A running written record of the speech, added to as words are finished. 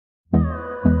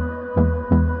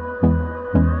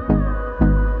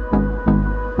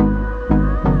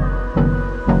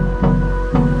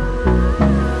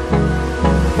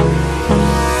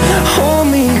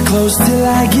close till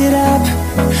I get up.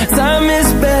 Time is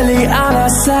barely on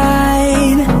our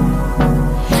side.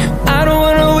 I don't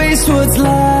wanna waste what's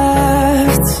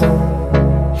left.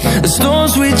 The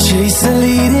storms we chase are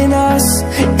leading us,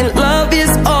 and love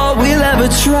is all we'll ever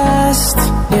trust.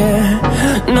 Yeah,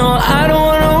 no, I don't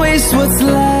wanna waste what's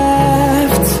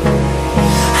left.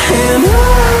 And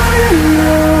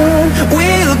on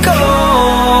we'll go,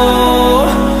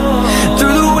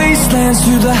 through the wastelands,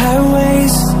 through the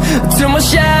highways, till my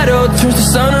shadow turns to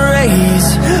sun rays.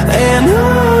 And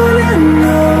on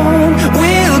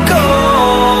we'll go,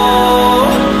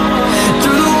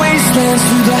 through the wastelands,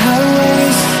 through the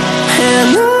highways,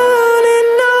 and on we'll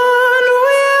go.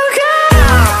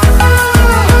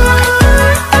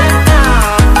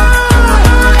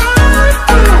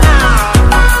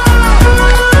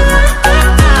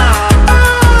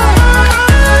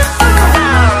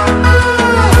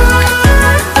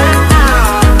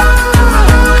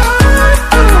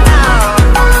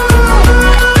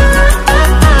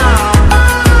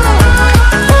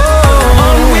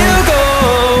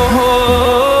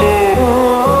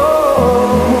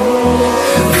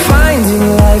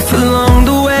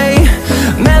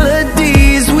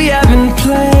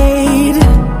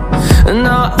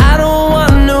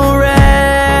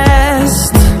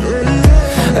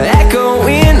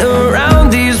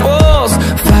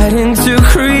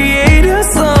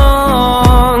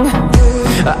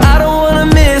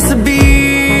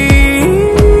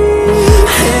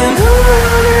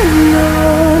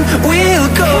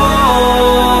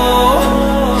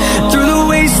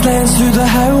 Through the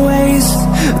highways,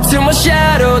 till my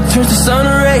shadow turns to sun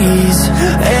rays.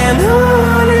 And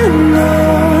on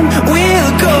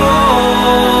we'll go,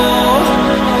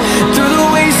 through the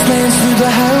wastelands, through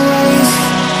the highways,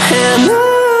 and on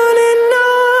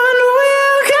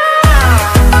we'll go.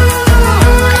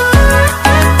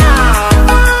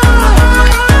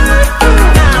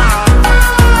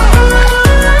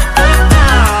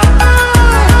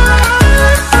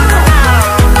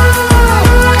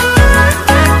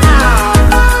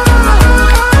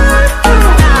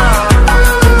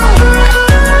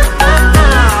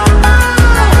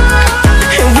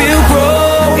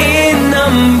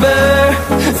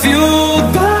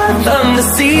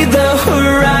 See the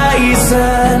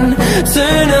horizon,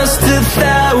 turn us to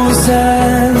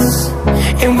thousands,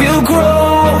 and we'll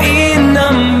grow in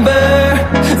number,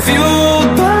 fueled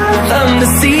by them to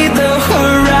see the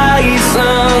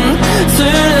horizon,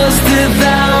 turn